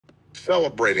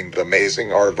celebrating the amazing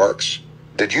aardvarks.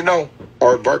 Did you know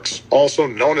aardvarks, also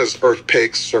known as earth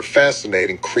pigs, are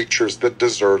fascinating creatures that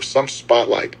deserve some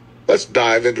spotlight? Let's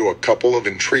dive into a couple of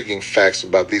intriguing facts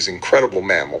about these incredible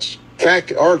mammals. Fact,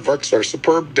 aardvarks are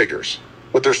superb diggers.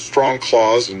 With their strong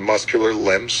claws and muscular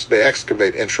limbs, they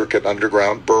excavate intricate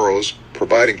underground burrows,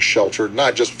 providing shelter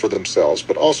not just for themselves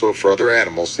but also for other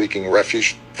animals seeking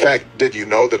refuge. Fact, did you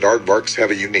know that aardvarks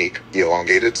have a unique,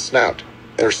 elongated snout?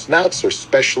 Their snouts are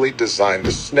specially designed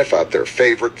to sniff out their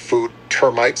favorite food,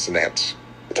 termites and ants.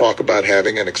 Talk about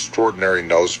having an extraordinary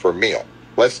nose for a meal.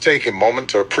 Let's take a moment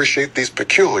to appreciate these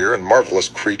peculiar and marvelous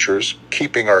creatures,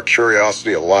 keeping our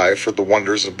curiosity alive for the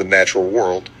wonders of the natural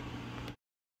world.